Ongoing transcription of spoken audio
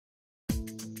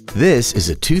This is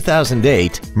a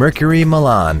 2008 Mercury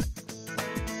Milan.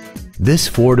 This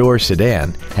four-door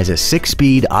sedan has a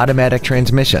 6-speed automatic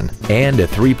transmission and a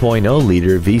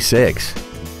 3.0-liter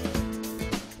V6.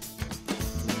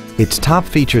 Its top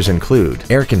features include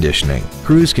air conditioning,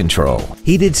 cruise control,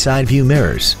 heated side view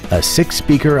mirrors, a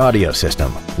 6-speaker audio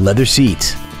system, leather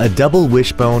seats, a double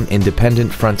wishbone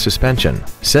independent front suspension,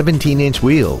 17-inch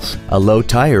wheels, a low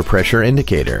tire pressure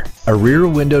indicator, a rear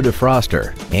window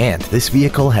defroster, and this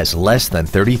vehicle has less than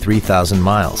 33,000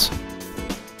 miles.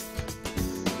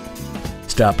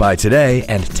 Stop by today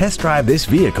and test drive this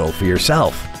vehicle for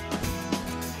yourself.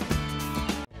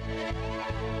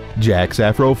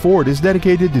 JackSafroFord is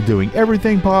dedicated to doing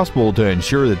everything possible to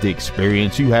ensure that the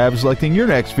experience you have selecting your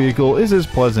next vehicle is as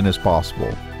pleasant as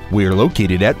possible. We are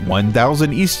located at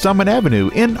 1000 East Summit Avenue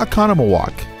in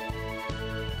Oconomowoc.